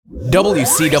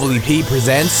WCWP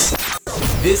presents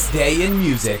This Day in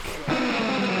Music.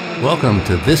 Welcome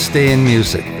to This Day in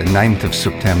Music, the 9th of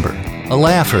September. A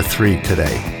laugh or three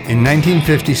today. In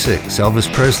 1956,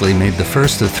 Elvis Presley made the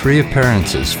first of three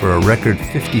appearances for a record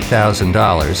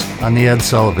 $50,000 on The Ed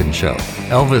Sullivan Show.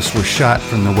 Elvis was shot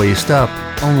from the waist up,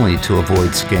 only to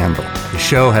avoid scandal. The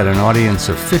show had an audience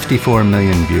of 54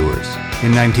 million viewers. In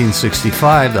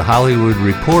 1965, The Hollywood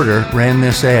Reporter ran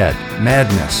this ad: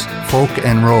 Madness, folk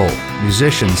and roll.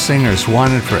 Musicians, singers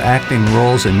wanted for acting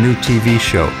roles in new TV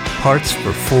show. Parts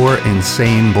for four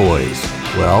insane boys.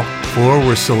 Well, four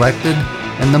were selected,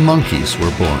 and the Monkees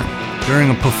were born. During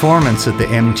a performance at the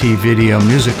MTV Video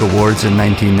Music Awards in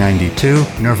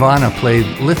 1992, Nirvana played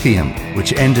Lithium,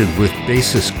 which ended with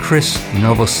bassist Chris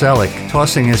Novoselic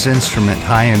tossing his instrument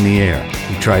high in the air.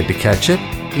 He tried to catch it,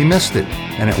 he missed it,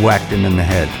 and it whacked him in the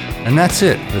head. And that's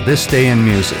it for This Day in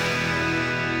Music.